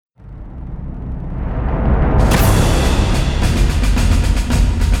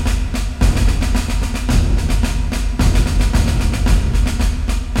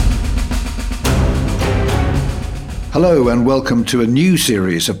Hello and welcome to a new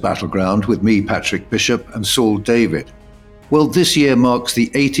series of Battleground with me, Patrick Bishop, and Saul David. Well, this year marks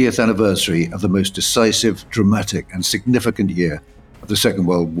the 80th anniversary of the most decisive, dramatic and significant year of the Second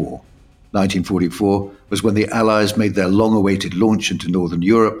World War. 1944 was when the Allies made their long-awaited launch into Northern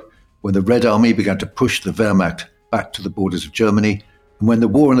Europe, when the Red Army began to push the Wehrmacht back to the borders of Germany, and when the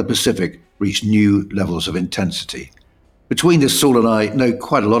war in the Pacific reached new levels of intensity. Between this, Saul and I know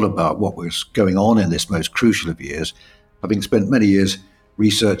quite a lot about what was going on in this most crucial of years, having spent many years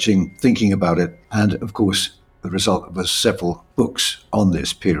researching, thinking about it, and of course, the result of several books on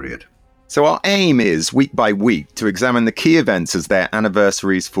this period. So our aim is, week by week, to examine the key events as their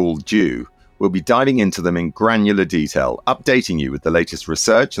anniversaries fall due. We'll be diving into them in granular detail, updating you with the latest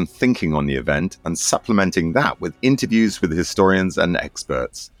research and thinking on the event, and supplementing that with interviews with historians and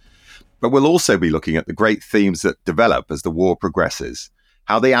experts. But we'll also be looking at the great themes that develop as the war progresses,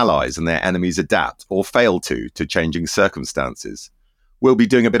 how the Allies and their enemies adapt or fail to changing circumstances. We'll be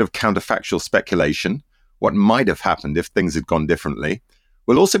doing a bit of counterfactual speculation, what might have happened if things had gone differently.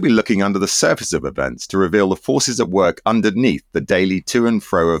 We'll also be looking under the surface of events to reveal the forces at work underneath the daily to and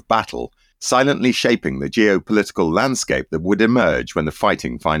fro of battle, silently shaping the geopolitical landscape that would emerge when the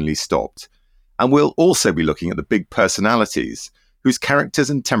fighting finally stopped. And we'll also be looking at the big personalities, whose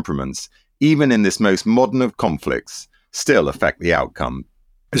characters and temperaments, even in this most modern of conflicts, still affect the outcome.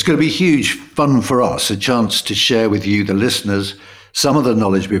 It's going to be huge fun for us, a chance to share with you, the listeners, some of the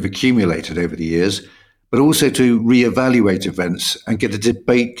knowledge we've accumulated over the years, but also to reevaluate events and get a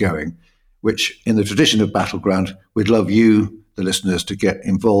debate going, which in the tradition of Battleground, we'd love you, the listeners, to get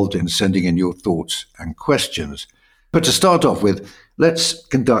involved in sending in your thoughts and questions. But to start off with, let's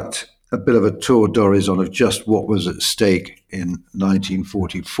conduct a bit of a tour d'horizon of just what was at stake in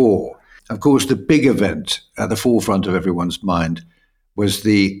 1944. Of course, the big event at the forefront of everyone's mind was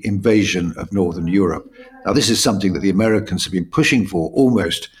the invasion of Northern Europe. Now, this is something that the Americans have been pushing for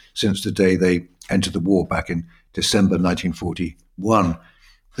almost since the day they entered the war back in December 1941.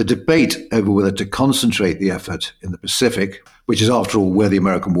 The debate over whether to concentrate the effort in the Pacific, which is after all where the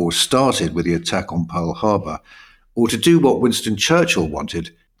American war started with the attack on Pearl Harbor, or to do what Winston Churchill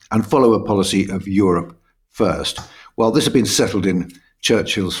wanted and follow a policy of Europe first. Well, this had been settled in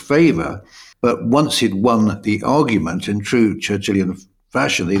Churchill's favour, but once he'd won the argument in true Churchillian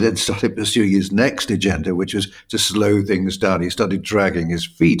fashion, he then started pursuing his next agenda, which was to slow things down. He started dragging his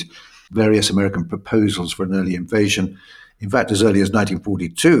feet. Various American proposals for an early invasion. In fact, as early as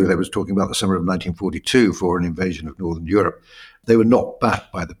 1942, they was talking about the summer of 1942 for an invasion of Northern Europe. They were not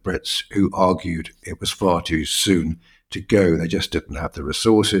backed by the Brits, who argued it was far too soon to go. They just didn't have the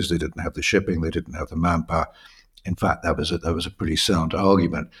resources, they didn't have the shipping, they didn't have the manpower. In fact, that was a pretty sound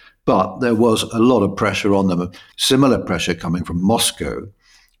argument. But there was a lot of pressure on them, similar pressure coming from Moscow,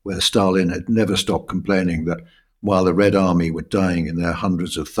 where Stalin had never stopped complaining that while the Red Army were dying in their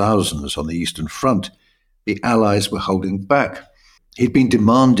hundreds of thousands on the Eastern Front, the Allies were holding back. He'd been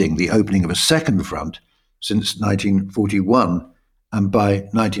demanding the opening of a second front since 1941, and by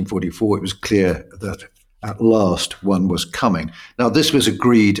 1944 it was clear that at last one was coming. Now, this was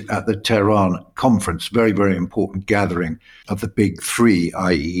agreed at the Tehran conference, very, very important gathering of the big three,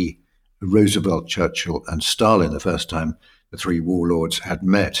 i.e. Roosevelt, Churchill and Stalin, the first time the three warlords had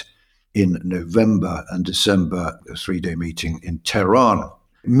met in November and December, a three-day meeting in Tehran.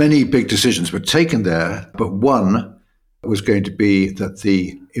 Many big decisions were taken there, but one was going to be that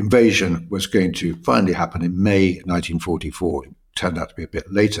the invasion was going to finally happen in May 1944. It turned out to be a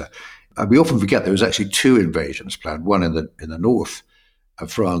bit later. We often forget there was actually two invasions planned, one in the north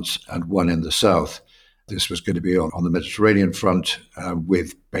of France and one in the south. This was going to be on the Mediterranean front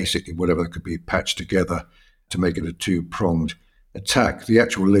with basically whatever could be patched together to make it a two-pronged attack. The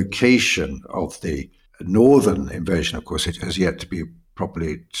actual location of the northern invasion, of course, it has yet to be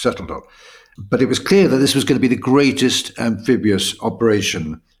properly settled on. But it was clear that this was going to be the greatest amphibious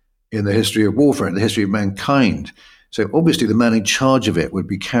operation in the history of warfare, in the history of mankind. So obviously the man in charge of it would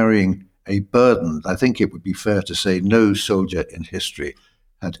be carrying a burden I think it would be fair to say no soldier in history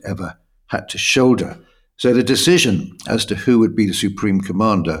had ever had to shoulder. So the decision as to who would be the supreme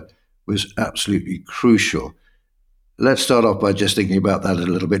commander was absolutely crucial. Let's start off by just thinking about that a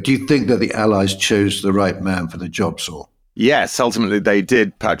little bit. Do you think that the Allies chose the right man for the job, Saul? Yes, ultimately they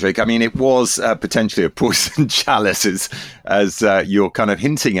did, Patrick. I mean, it was potentially a poison chalice, as you're kind of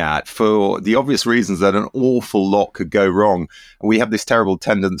hinting at, for the obvious reasons that an awful lot could go wrong. We have this terrible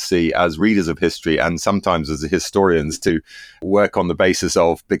tendency as readers of history and sometimes as historians to work on the basis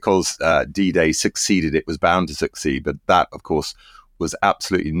of because D-Day succeeded, it was bound to succeed. But that, of course, was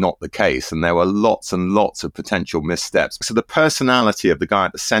absolutely not the case. And there were lots and lots of potential missteps. So the personality of the guy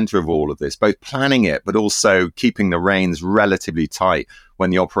at the center of all of this, both planning it, but also keeping the reins relatively tight when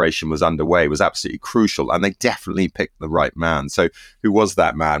the operation was underway, was absolutely crucial. And they definitely picked the right man. So who was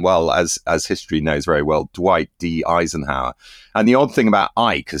that man? Well, as history knows very well, Dwight D. Eisenhower. And the odd thing about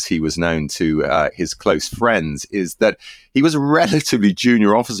Ike, as he was known to his close friends, is that he was a relatively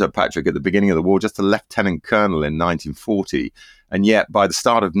junior officer, Patrick, at the beginning of the war, just a lieutenant colonel in 1940. And yet by the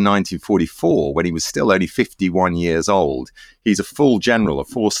start of 1944, when he was still only 51 years old, he's a full general, a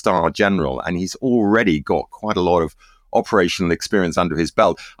 4-star general, and he's already got quite a lot of operational experience under his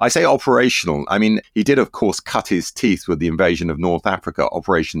belt. I say operational. I mean, he did, of course, cut his teeth with the invasion of North Africa,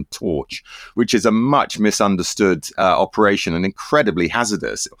 Operation Torch, which is a much misunderstood operation and incredibly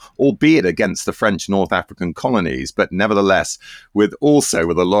hazardous, albeit against the French North African colonies, but nevertheless, with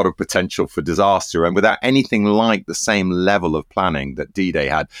a lot of potential for disaster and without anything like the same level of planning that D-Day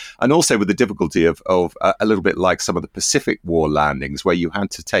had. And also with the difficulty of a little bit like some of the Pacific War landings, where you had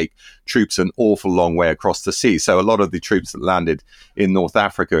to take troops an awful long way across the sea. So a lot of the troops that landed in North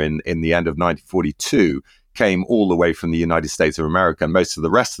Africa in the end of 1942 came all the way from the United States of America. Most of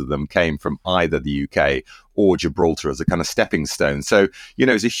the rest of them came from either the UK or Gibraltar as a kind of stepping stone. So, it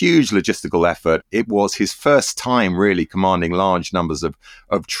was a huge logistical effort. It was his first time really commanding large numbers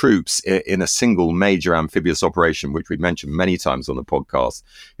of troops in a single major amphibious operation, which we've mentioned many times on the podcast,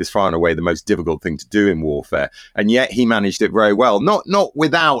 is far and away the most difficult thing to do in warfare. And yet he managed it very well, not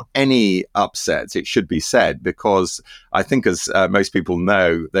without any upsets, it should be said, because I think, as most people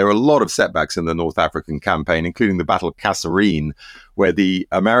know, there are a lot of setbacks in the North African campaign, including the Battle of Kasserine, where the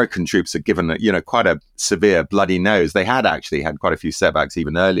American troops are given, quite a severe bloody nose. They had actually had quite a few setbacks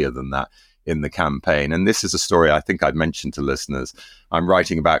even earlier than that in the campaign. And this is a story I think I'd mentioned to listeners I'm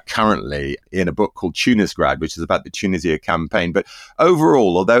writing about currently in a book called Tunisgrad, which is about the Tunisia campaign. But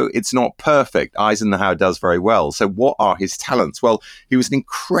overall, although it's not perfect, Eisenhower does very well. So what are his talents? Well, he was an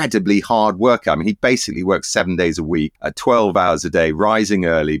incredibly hard worker. I mean, he basically worked 7 days a week, 12 hours a day, rising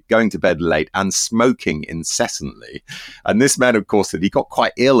early, going to bed late, and smoking incessantly. And this meant, of course, that he got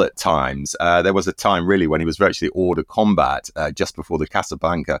quite ill at times. There was a time really when he was virtually hors de combat just before the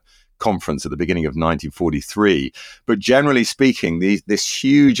Casablanca conference at the beginning of 1943. But generally speaking, this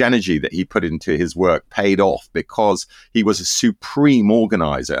huge energy that he put into his work paid off because he was a supreme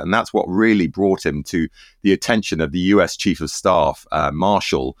organizer. And that's what really brought him to the attention of the US Chief of Staff,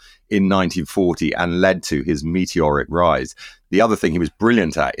 Marshall, in 1940 and led to his meteoric rise. The other thing he was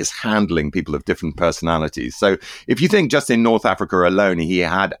brilliant at is handling people of different personalities. So if you think just in North Africa alone, he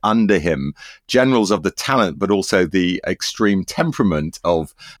had under him generals of the talent, but also the extreme temperament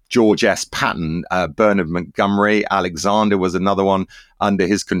of George S. Patton, Bernard Montgomery, Alexander was another one under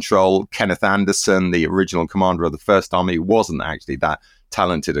his control, Kenneth Anderson, the original commander of the First Army, wasn't actually that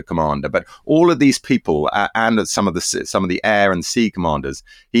talented a commander, but all of these people and some of the air and sea commanders,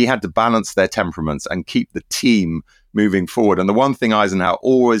 he had to balance their temperaments and keep the team moving forward. And the one thing Eisenhower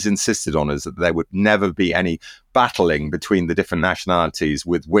always insisted on is that there would never be any battling between the different nationalities,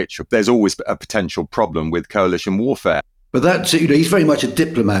 with which there's always a potential problem with coalition warfare. But that's, he's very much a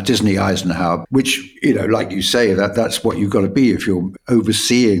diplomat, isn't he, Eisenhower? Which, like you say, that's what you've got to be if you're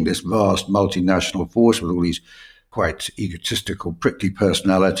overseeing this vast multinational force with all these quite egotistical, prickly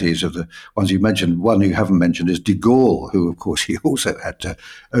personalities of the ones you mentioned. One you haven't mentioned is de Gaulle, who, of course, he also had to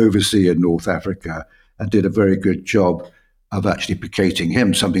oversee in North Africa and did a very good job of actually placating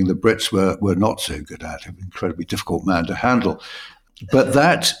him, something the Brits were not so good at, an incredibly difficult man to handle. But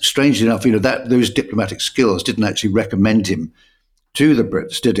that, strangely enough, those diplomatic skills didn't actually recommend him to the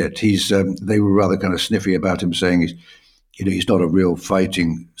Brits, did it? They were rather kind of sniffy about him, saying he's not a real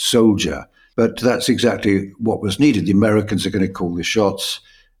fighting soldier. But that's exactly what was needed. The Americans are going to call the shots.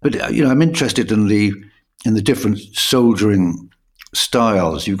 But I'm interested in the different soldiering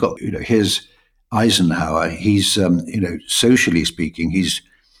styles. You've got his Eisenhower. He's socially speaking, he's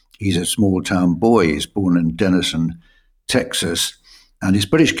a small town boy. He's born in Denison, Texas, and his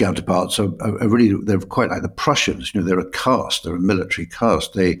British counterparts are really, they're quite like the Prussians. They're a caste. They're a military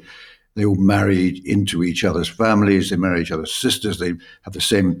caste. They all marry into each other's families. They marry each other's sisters. They have the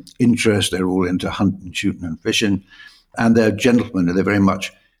same interests. They're all into hunting, shooting, and fishing. And they're gentlemen, and they very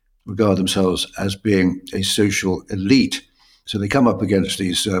much regard themselves as being a social elite. So they come up against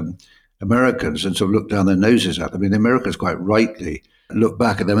these Americans and sort of look down their noses at them. I mean, the Americans quite rightly look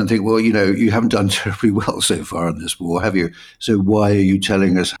back at them and think, well, you haven't done terribly well so far in this war, have you? So why are you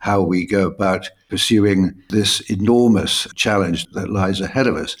telling us how we go about pursuing this enormous challenge that lies ahead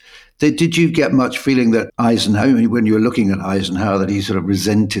of us? Did you get much feeling that Eisenhower, when you were looking at Eisenhower, that he sort of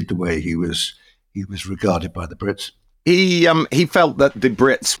resented the way he was regarded by the Brits? He felt that the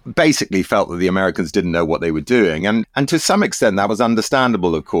Brits basically felt that the Americans didn't know what they were doing. And to some extent, that was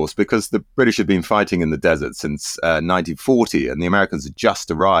understandable, of course, because the British had been fighting in the desert since 1940 and the Americans had just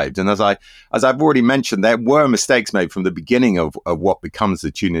arrived. And as I've already mentioned, there were mistakes made from the beginning of what becomes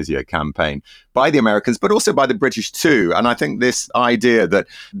the Tunisia campaign by the Americans, but also by the British too. And I think this idea that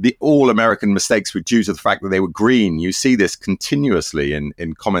the all American mistakes were due to the fact that they were green, you see this continuously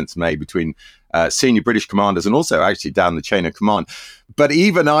in comments made between senior British commanders and also actually down the chain of command. But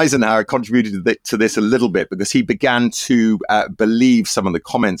even Eisenhower contributed to this a little bit because he began to believe some of the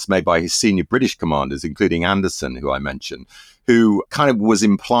comments made by his senior British commanders, including Anderson, who I mentioned, who kind of was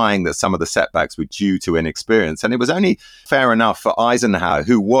implying that some of the setbacks were due to inexperience. And it was only fair enough for Eisenhower,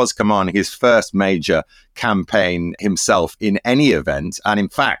 who was commanding his first major campaign himself in any event, and in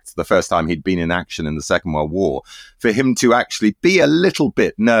fact, the first time he'd been in action in the Second World War, for him to actually be a little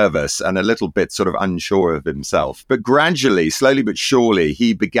bit nervous and a little bit sort of unsure of himself. But gradually, slowly but surely,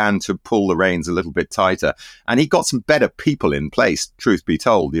 he began to pull the reins a little bit tighter, and he got some better people in place, truth be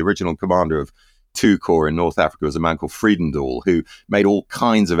told. The original commander of 2 Corps in North Africa was a man called Friedendahl, who made all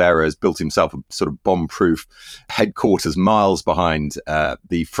kinds of errors, built himself a sort of bomb-proof headquarters miles behind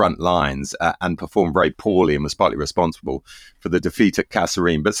the front lines and performed very poorly and was partly responsible for the defeat at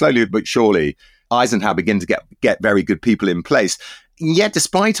Kasserine. But slowly but surely, Eisenhower began to get very good people in place. Yet,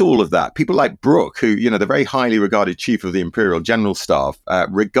 despite all of that, people like Brooke, who, the very highly regarded chief of the Imperial General Staff,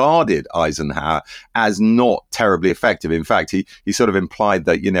 regarded Eisenhower as not terribly effective. In fact, he sort of implied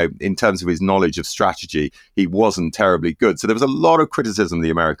that, in terms of his knowledge of strategy, he wasn't terribly good. So there was a lot of criticism of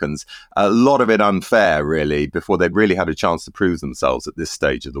the Americans, a lot of it unfair, really, before they'd really had a chance to prove themselves at this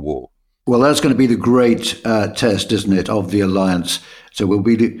stage of the war. Well, that's going to be the great test, isn't it, of the alliance. So we'll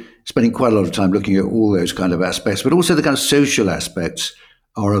be spending quite a lot of time looking at all those kind of aspects, but also the kind of social aspects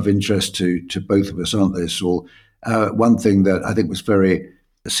are of interest to both of us, aren't they, Saul? One thing that I think was very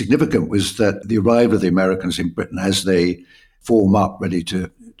significant was that the arrival of the Americans in Britain as they form up ready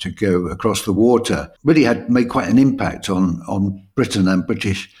to go across the water really had made quite an impact on Britain and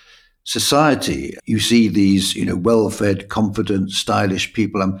British society. You see these, well-fed, confident, stylish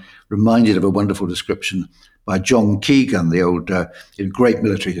people. I'm reminded of a wonderful description by John Keegan, the old great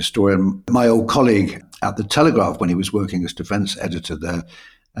military historian, my old colleague at the Telegraph when he was working as defence editor there.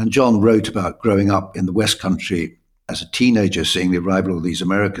 And John wrote about growing up in the West Country as a teenager, seeing the arrival of these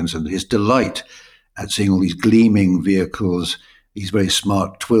Americans and his delight at seeing all these gleaming vehicles, these very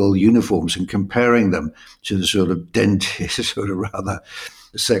smart twill uniforms, and comparing them to the sort of dented, sort of rather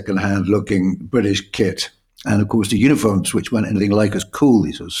second-hand looking British kit. And of course, the uniforms, which weren't anything like as cool,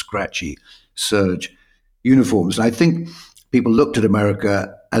 these sort of scratchy serge uniforms. And I think people looked at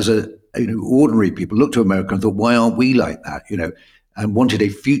America as ordinary people looked to America and thought, why aren't we like that? And wanted a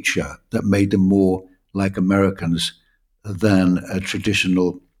future that made them more like Americans than a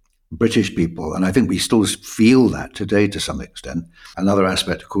traditional British people. And I think we still feel that today to some extent. Another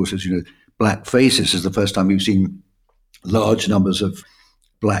aspect, of course, is, black faces. This is the first time we've seen large numbers of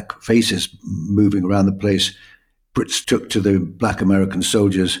black faces moving around the place. Brits took to the black American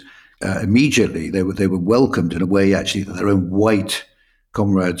soldiers immediately. They were welcomed in a way, actually, that their own white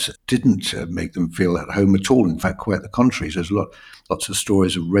comrades didn't make them feel at home at all. In fact, quite the contrary. There's lots of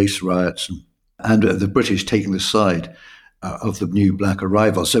stories of race riots and the British taking the side of the new black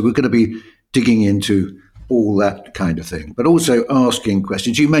arrival. So we're going to be digging into all that kind of thing, but also asking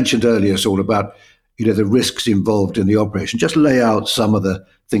questions. You mentioned earlier, Saul, about the risks involved in the operation. Just lay out some of the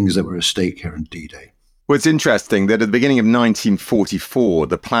things that were at stake here in D-Day. Well, it's interesting that at the beginning of 1944,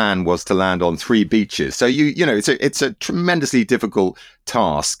 the plan was to land on 3 beaches. So it's a tremendously difficult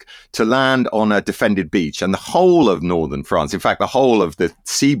task to land on a defended beach, and the whole of northern France, in fact, the whole of the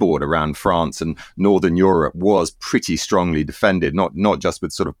seaboard around France and northern Europe was pretty strongly defended, not just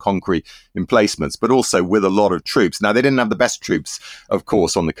with sort of concrete emplacements, but also with a lot of troops. Now, they didn't have the best troops, of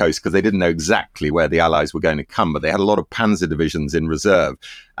course, on the coast because they didn't know exactly where the Allies were going to come, but they had a lot of panzer divisions in reserve.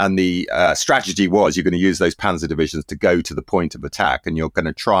 And the strategy was you're going to use those panzer divisions to go to the point of attack, and you're going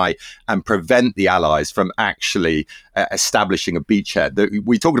to try and prevent the Allies from actually establishing a beachhead.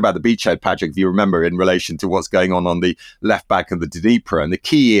 We talked about the beachhead, Patrick, if you remember, in relation to what's going on the left bank of the Dnieper. And the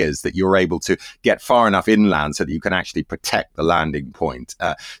key is that you're able to get far enough inland so that you can actually protect the landing point.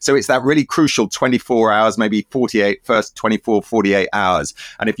 So it's that really crucial 24 hours, maybe 48 hours.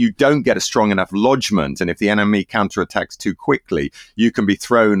 And if you don't get a strong enough lodgement, and if the enemy counterattacks too quickly, you can be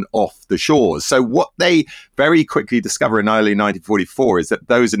thrown off the shores. So what they very quickly discover in early 1944 is that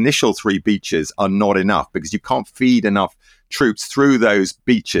those initial 3 beaches are not enough because you can't feed enough troops through those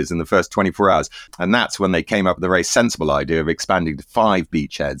beaches in the first 24 hours. And that's when they came up with the very sensible idea of expanding to 5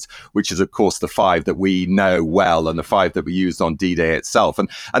 beachheads, which is, of course, the 5 that we know well and the 5 that were used on D-Day itself.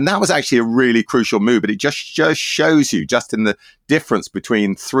 And that was actually a really crucial move, but it just shows you, just in the difference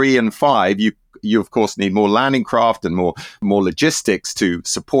between 3 and 5, you of course need more landing craft and more logistics to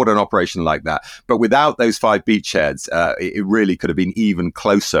support an operation like that. But without those 5 beachheads, it really could have been even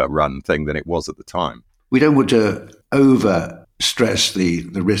closer run thing than it was at the time. We don't want to over stress the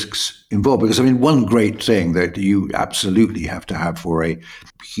risks involved, because one great thing that you absolutely have to have for a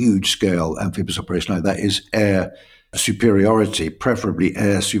huge scale amphibious operation like that is air superiority, preferably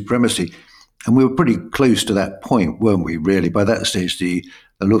air supremacy. And we were pretty close to that point, weren't we, really? By that stage, the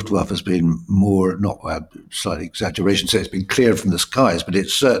Luftwaffe has been slight exaggeration, so it's been cleared from the skies, but it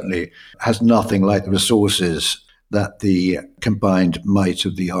certainly has nothing like the resources that the combined might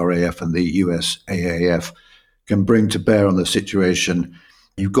of the RAF and the US AAF can bring to bear on the situation.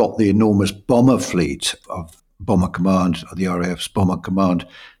 You've got the enormous bomber fleet of Bomber Command, of the RAF's Bomber Command,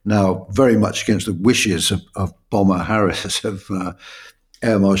 now very much against the wishes of Bomber Harris, of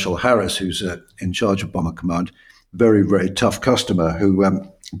Air Marshal Harris, who's in charge of Bomber Command. Very, very tough customer who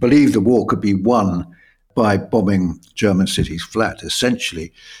believed the war could be won by bombing German cities flat,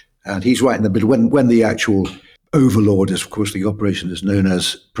 essentially. And he's right in the middle. When the actual overlord, as of course the operation is known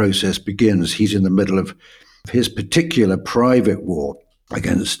as, process begins, he's in the middle of his particular private war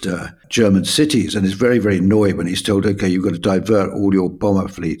against German cities, and is very, very annoyed when he's told, okay, you've got to divert all your bomber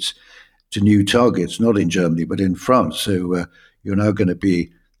fleets to new targets, not in Germany, but in France. So you're now going to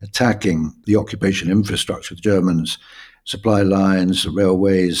be attacking the occupation infrastructure, the Germans, supply lines,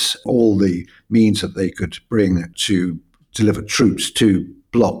 railways, all the means that they could bring to deliver troops to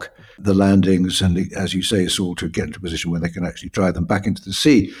block the landings, and as you say, it's all to get into a position where they can actually drive them back into the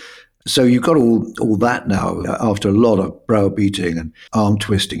sea. So you've got all that now. After a lot of browbeating and arm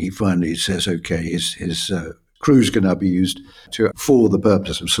twisting, he finally says, okay, his crews can now be used for the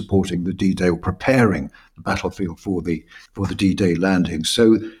purpose of supporting the D-Day, or preparing the battlefield for the D-Day landing.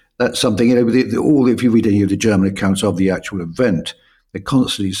 So that's something, if you read any of the German accounts of the actual event, they're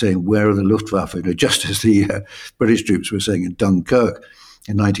constantly saying, where are the Luftwaffe? just as the British troops were saying in Dunkirk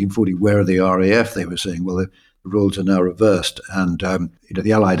in 1940, where are the RAF? They were saying, well, the roles are now reversed. And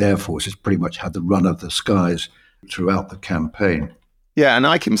the Allied Air Force has pretty much had the run of the skies throughout the campaign. Yeah, and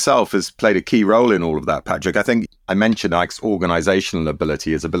Ike himself has played a key role in all of that, Patrick. I think I mentioned Ike's organizational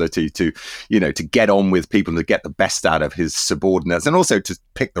ability, his ability to get on with people, to get the best out of his subordinates, and also to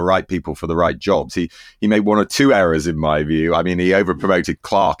pick the right people for the right jobs. He made 1 or 2 errors, in my view. He over-promoted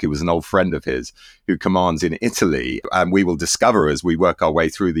Clark, who was an old friend of his, who commands in Italy. And we will discover as we work our way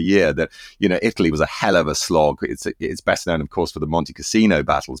through the year that, Italy was a hell of a slog. It's best known, of course, for the Monte Cassino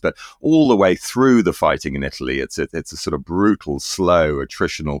battles, but all the way through the fighting in Italy, it's a sort of brutal, slow,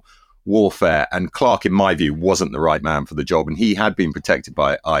 attritional warfare. And Clark, in my view, wasn't the right man for the job, and he had been protected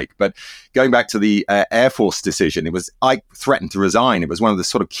by Ike. But going back to the Air Force decision, it was Ike threatened to resign. It was one of the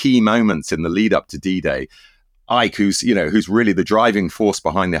sort of key moments in the lead up to D-Day. Ike, who's really the driving force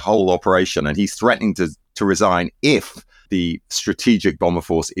behind the whole operation, and he's threatening to resign if the strategic bomber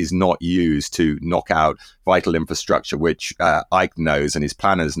force is not used to knock out vital infrastructure, which Ike knows and his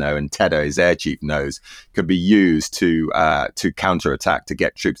planners know, and Tedder, his air chief, knows, could be used to counterattack, to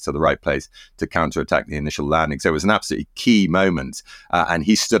get troops to the right place to counterattack the initial landing. So it was an absolutely key moment, and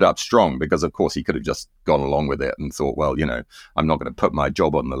he stood up strong, because, of course, he could have just gone along with it and thought, well, I'm not going to put my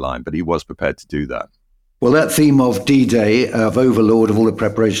job on the line, but he was prepared to do that. Well, that theme of D-Day, of overlord, of all the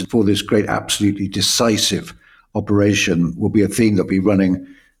preparations for this great, absolutely decisive operation, will be a theme that'll be running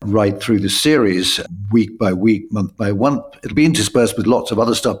right through the series, week by week, month by month. It'll be interspersed with lots of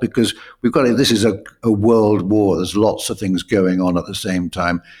other stuff, because this is a world war. There's lots of things going on at the same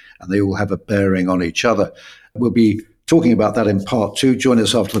time, and they all have a bearing on each other. We'll be talking about that in part 2. Join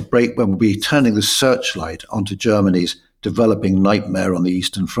us after the break, when we'll be turning the searchlight onto Germany's developing nightmare on the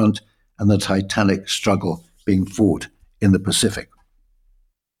Eastern Front and the titanic struggle being fought in the Pacific.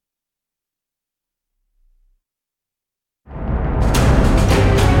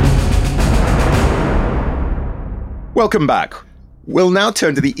 Welcome back. We'll now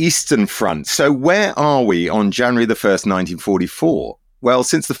turn to the Eastern Front. So where are we on January the 1st, 1944? Well,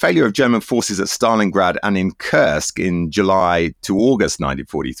 since the failure of German forces at Stalingrad and in Kursk in July to August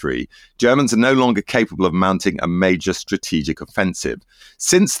 1943, Germans are no longer capable of mounting a major strategic offensive.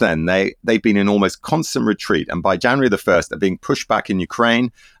 Since then, they've been in almost constant retreat, and by January the 1st are being pushed back in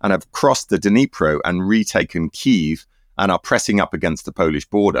Ukraine and have crossed the Dnipro and retaken Kyiv and are pressing up against the Polish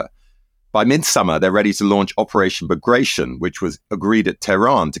border. By midsummer, they're ready to launch Operation Bagration, which was agreed at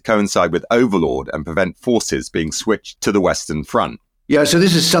Tehran to coincide with Overlord and prevent forces being switched to the Western Front. Yeah, so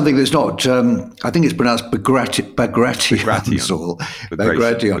this is something that's not, I think it's pronounced Bagration. Bagration.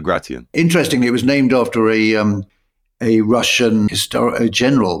 Interestingly, it was named after a Russian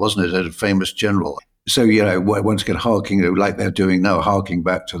general, wasn't it? A famous general. So, once again, harking, like they're doing now, harking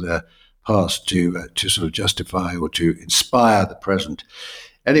back to their past to sort of justify or to inspire the present.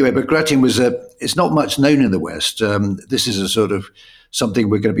 Anyway, Bagration it's not much known in the West. This is a sort of something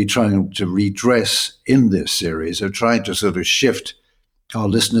we're going to be trying to redress in this series, of trying to sort of shift our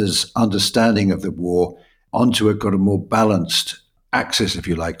listeners' understanding of the war onto a kind of more balanced axis, if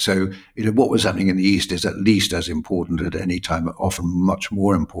you like. So, what was happening in the East is at least as important at any time, often much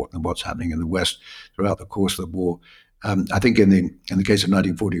more important than what's happening in the West throughout the course of the war. I think in the case of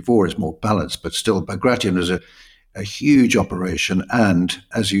 1944, it's more balanced, but still, Bagration was a huge operation. And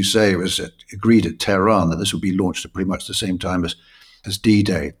as you say, it was agreed at Tehran that this would be launched at pretty much the same time as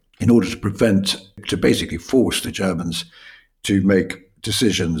D-Day in order to basically force the Germans to make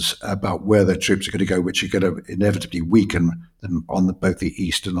decisions about where their troops are going to go, which are going to inevitably weaken them on both the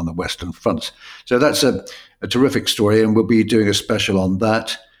East and on the Western fronts. So that's a terrific story, and we'll be doing a special on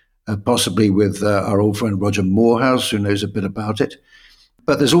that, possibly with our old friend Roger Morehouse, who knows a bit about it.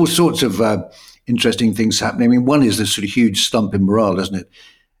 But there's all sorts of interesting things happening. I mean, one is this sort of huge slump in morale, isn't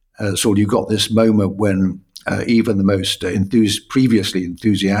it? So you've got this moment when even the most previously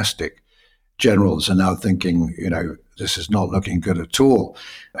enthusiastic generals are now thinking, this is not looking good at all.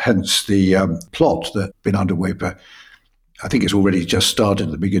 Hence the plot that's been underway for, I think it's already just started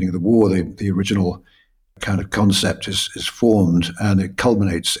at the beginning of the war. The original kind of concept is formed, and it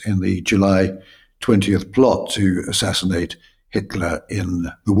culminates in the July 20th plot to assassinate Hitler in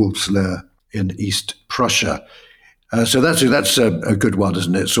the Wolf's Lair in East Prussia. So that's a good one,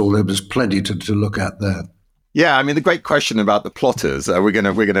 isn't it? So there's plenty to look at there. Yeah, I mean, the great question about the plotters, we're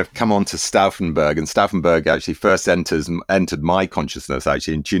gonna come on to Stauffenberg, and Stauffenberg actually first entered my consciousness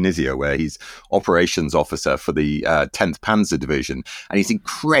actually in Tunisia, where he's operations officer for the 10th Panzer Division, and he's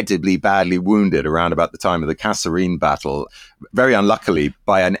incredibly badly wounded around about the time of the Kasserine battle, very unluckily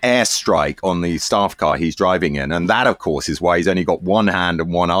by an airstrike on the staff car he's driving in, and that, of course, is why he's only got one hand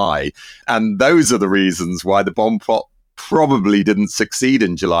and one eye, and those are the reasons why the bomb plot probably didn't succeed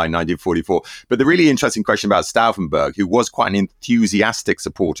in July 1944. But the really interesting question about Stauffenberg, who was quite an enthusiastic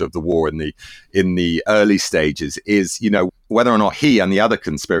supporter of the war in the early stages, is, whether or not he and the other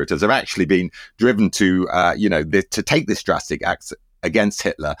conspirators have actually been driven to, to take this drastic act against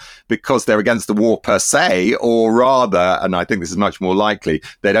Hitler because they're against the war per se, or rather, and I think this is much more likely,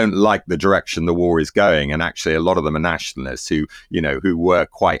 they don't like the direction the war is going. And actually, a lot of them are nationalists who were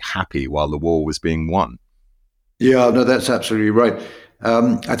quite happy while the war was being won. Yeah, no, that's absolutely right.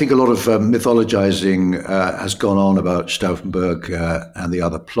 I think a lot of mythologizing has gone on about Stauffenberg and the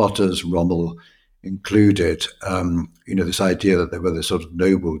other plotters, Rommel included. This idea that they were the sort of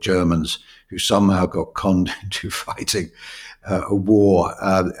noble Germans who somehow got conned into fighting a war.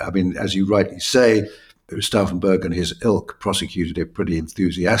 As you rightly say, Stauffenberg and his ilk prosecuted it pretty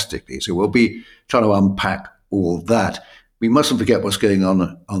enthusiastically. So we'll be trying to unpack all that. We mustn't forget what's going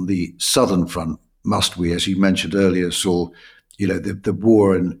on the southern front, must we? As you mentioned earlier, Saul, the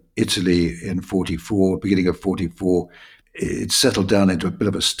war in Italy in 44, beginning of 44, it settled down into a bit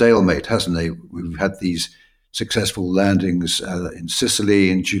of a stalemate, hasn't it? We've had these successful landings in Sicily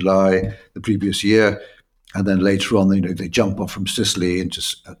in July the previous year, and then later on, they jump off from Sicily into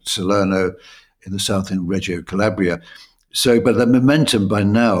Salerno in the south in Reggio Calabria. So, but the momentum by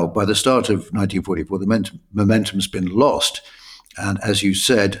the start of 1944, the momentum's been lost. And as you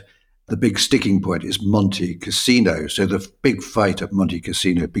said, the big sticking point is Monte Cassino. So the big fight at Monte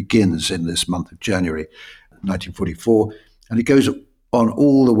Cassino begins in this month of January 1944, and it goes on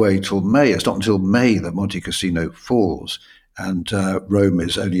all the way till May. It's not until May that Monte Cassino falls, and Rome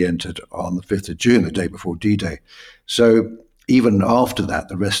is only entered on the 5th of June, the day before D-Day. So even after that,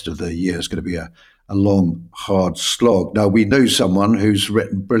 the rest of the year is going to be a long, hard slog. Now, we know someone who's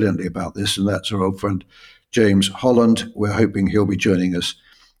written brilliantly about this, and that's our old friend James Holland. We're hoping he'll be joining us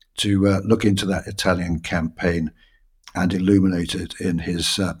to look into that Italian campaign and illuminate it in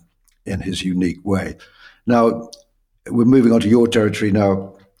his unique way. Now, we're moving on to your territory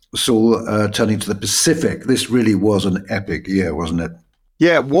now, Saul, turning to the Pacific. This really was an epic year, wasn't it?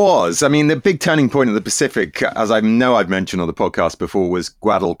 Yeah, it was. I mean, the big turning point of the Pacific, as I know I've mentioned on the podcast before, was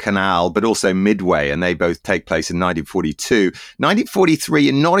Guadalcanal, but also Midway, and they both take place in 1942.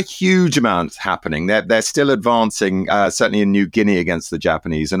 1943, not a huge amount happening. They're still advancing, certainly in New Guinea against the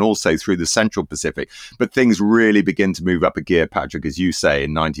Japanese, and also through the Central Pacific. But things really begin to move up a gear, Patrick, as you say,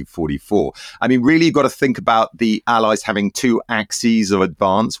 in 1944. I mean, really, you've got to think about the Allies having two axes of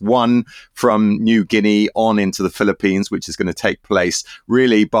advance, one from New Guinea on into the Philippines, which is going to take place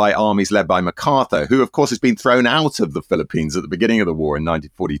really by armies led by MacArthur, who, of course, has been thrown out of the Philippines at the beginning of the war in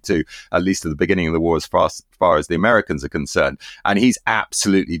 1942, at least at the beginning of the war as far as the Americans are concerned. And he's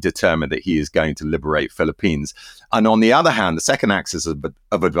absolutely determined that he is going to liberate Philippines. And on the other hand, the second axis of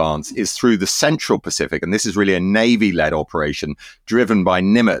advance is through the Central Pacific. And this is really a Navy-led operation driven by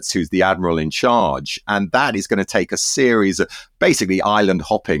Nimitz, who's the admiral in charge. And that is going to take a series of basically island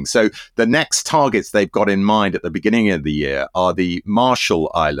hopping. So the next targets they've got in mind at the beginning of the year are the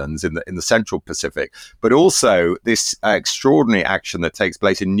Marshall Islands in the Central Pacific, but also this extraordinary action that takes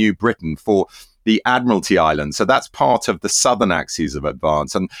place in New Britain for the Admiralty Islands. So that's part of the southern axis of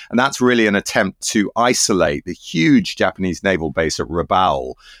advance. And that's really an attempt to isolate the huge Japanese naval base at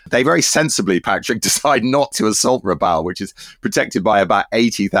Rabaul. They very sensibly, Patrick, decide not to assault Rabaul, which is protected by about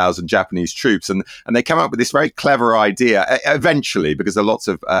 80,000 Japanese troops. And they come up with this very clever idea, eventually, because there are lots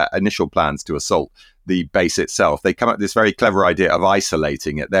of initial plans to assault the base itself. They come up with this very clever idea of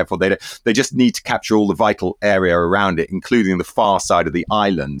isolating it. Therefore, they just need to capture all the vital area around it, including the far side of the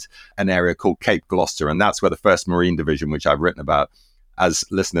island, an area called Cape Gloucester. And that's where the 1st Marine Division, which I've written about, as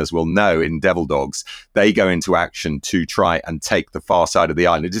listeners will know, in Devil Dogs, they go into action to try and take the far side of the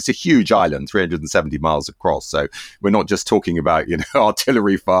island. It's a huge island, 370 miles across. So we're not just talking about,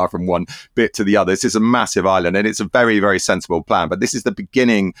 artillery fire from one bit to the other. This is a massive island, and it's a very, very sensible plan. But this is the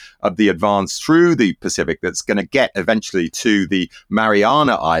beginning of the advance through the Pacific that's going to get eventually to the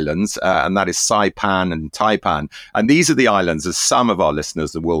Mariana Islands, and that is Saipan and Taipan. And these are the islands, as some of our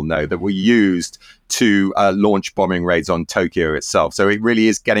listeners will know, that were used to launch bombing raids on Tokyo itself. So it really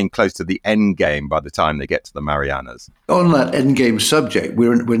is getting close to the end game by the time they get to the Marianas. On that end game subject,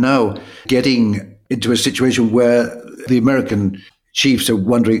 we're now getting into a situation where the American chiefs are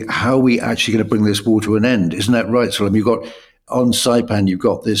wondering how are we actually going to bring this war to an end. Isn't that right, Solomon? You've got on Saipan, you've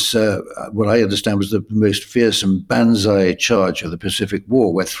got this, what I understand was the most fearsome Banzai charge of the Pacific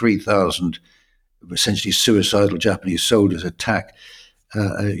War, where 3,000 essentially suicidal Japanese soldiers attack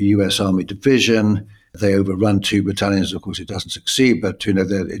a U.S. Army division. They overrun 2 battalions. Of course, it doesn't succeed, but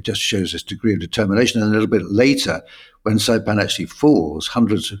it just shows this degree of determination. And a little bit later, when Saipan actually falls,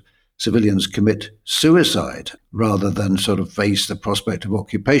 hundreds of civilians commit suicide rather than sort of face the prospect of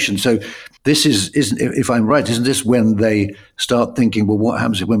occupation. So this isn't, if I'm right, isn't this when they start thinking, well, what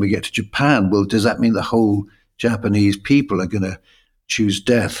happens when we get to Japan? Well, does that mean the whole Japanese people are going to choose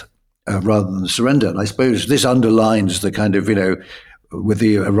death rather than surrender? And I suppose this underlines the kind of, with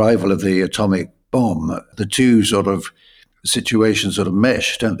the arrival of the atomic bomb, the two sort of situations sort of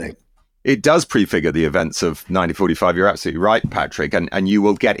mesh, don't they? It does prefigure the events of 1945. You're absolutely right, Patrick. And you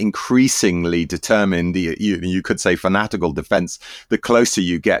will get increasingly determined, you could say fanatical defense, the closer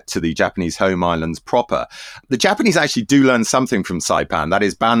you get to the Japanese home islands proper. The Japanese actually do learn something from Saipan. That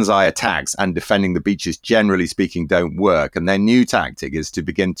is, Banzai attacks and defending the beaches, generally speaking, don't work. And their new tactic is to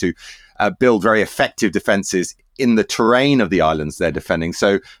begin to build very effective defenses in the terrain of the islands they're defending.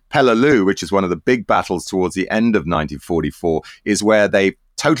 So Peleliu, which is one of the big battles towards the end of 1944, is where they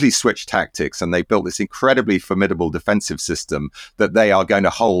totally switched tactics, and they built this incredibly formidable defensive system that they are going to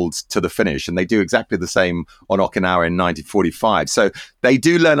hold to the finish. And they do exactly the same on Okinawa in 1945. So they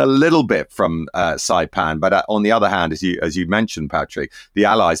do learn a little bit from Saipan. But on the other hand, as you mentioned, Patrick, the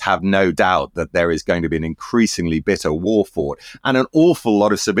Allies have no doubt that there is going to be an increasingly bitter war fought, and an awful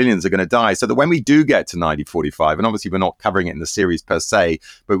lot of civilians are going to die. So that when we do get to 1945, and obviously we're not covering it in the series per se,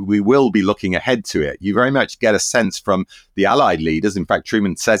 but we will be looking ahead to it, you very much get a sense from the Allied leaders. In fact,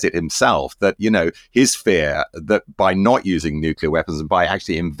 Truman says it himself, that, his fear that by not using nuclear weapons and by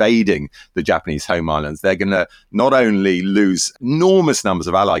actually invading the Japanese home islands, they're going to not only lose enormous numbers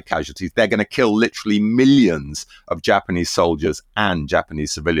of Allied casualties, they're going to kill literally millions of Japanese soldiers and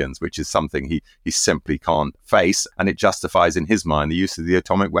Japanese civilians, which is something he simply can't face. And it justifies, in his mind, the use of the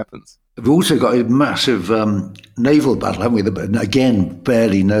atomic weapons. We've also got a massive naval battle, haven't we? Again,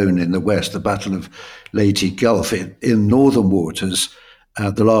 barely known in the West, the Battle of Leyte Gulf in northern waters.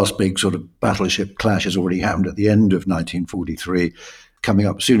 The last big sort of battleship clash has already happened at the end of 1943, coming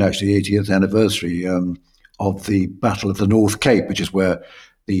up soon, actually, the 80th anniversary of the Battle of the North Cape, which is where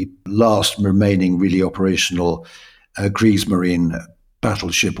the last remaining really operational Kriegsmarine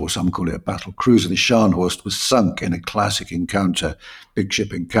battleship, or some call it a battle cruiser, the Scharnhorst, was sunk in a classic encounter, big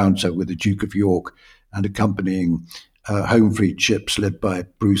ship encounter with the Duke of York and accompanying home fleet ships led by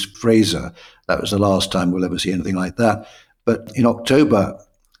Bruce Fraser. That was the last time we'll ever see anything like that. But in October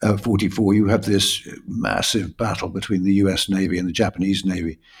 44, you have this massive battle between the US Navy and the Japanese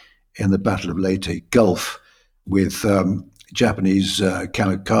Navy in the Battle of Leyte Gulf, with Japanese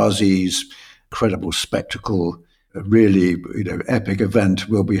kamikazes, incredible spectacle, a really epic event.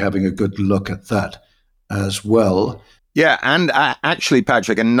 We'll be having a good look at that as well. Yeah, and actually,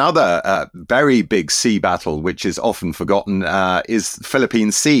 Patrick, another very big sea battle, which is often forgotten, is the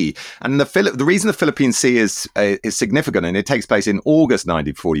Philippine Sea. And the reason the Philippine Sea is significant, and it takes place in August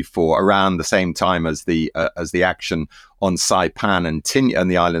 1944, around the same time as the action on Saipan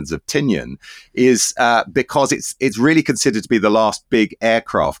and the islands of Tinian, is because it's really considered to be the last big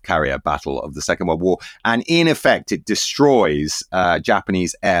aircraft carrier battle of the Second World War. And in effect, it destroys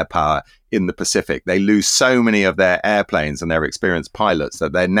Japanese air power in the Pacific. They lose so many of their airplanes and their experienced pilots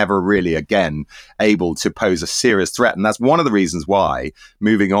that they're never really again able to pose a serious threat. And that's one of the reasons why,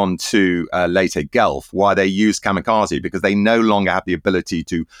 moving on to Leyte Gulf, why they use kamikaze, because they no longer have the ability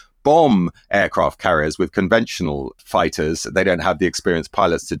to bomb aircraft carriers with conventional fighters. They don't have the experienced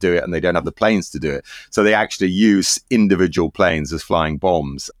pilots to do it, and they don't have the planes to do it. So they actually use individual planes as flying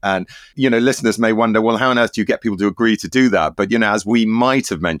bombs. And, listeners may wonder, well, how on earth do you get people to agree to do that? But, as we might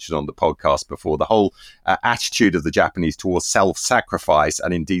have mentioned on the podcast before, the whole attitude of the Japanese towards self-sacrifice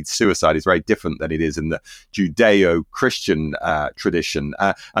and indeed suicide is very different than it is in the Judeo-Christian tradition.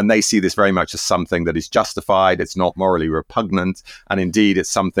 And they see this very much as something that is justified. It's not morally repugnant. And indeed,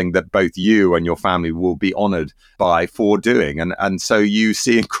 it's something that both you and your family will be honored by for doing. And so you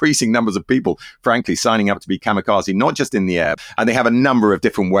see increasing numbers of people, frankly, signing up to be kamikaze, not just in the air. And they have a number of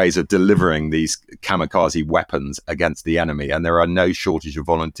different ways of delivering these kamikaze weapons against the enemy. And there are no shortage of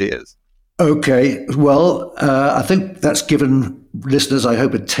volunteers. Okay, well, I think that's given listeners, I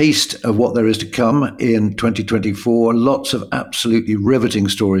hope, a taste of what there is to come in 2024. Lots of absolutely riveting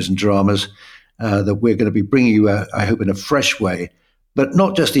stories and dramas that we're going to be bringing you, I hope, in a fresh way. But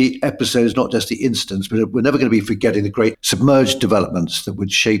not just the episodes, not just the incidents, but we're never going to be forgetting the great submerged developments that would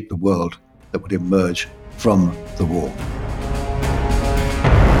shape the world that would emerge from the war.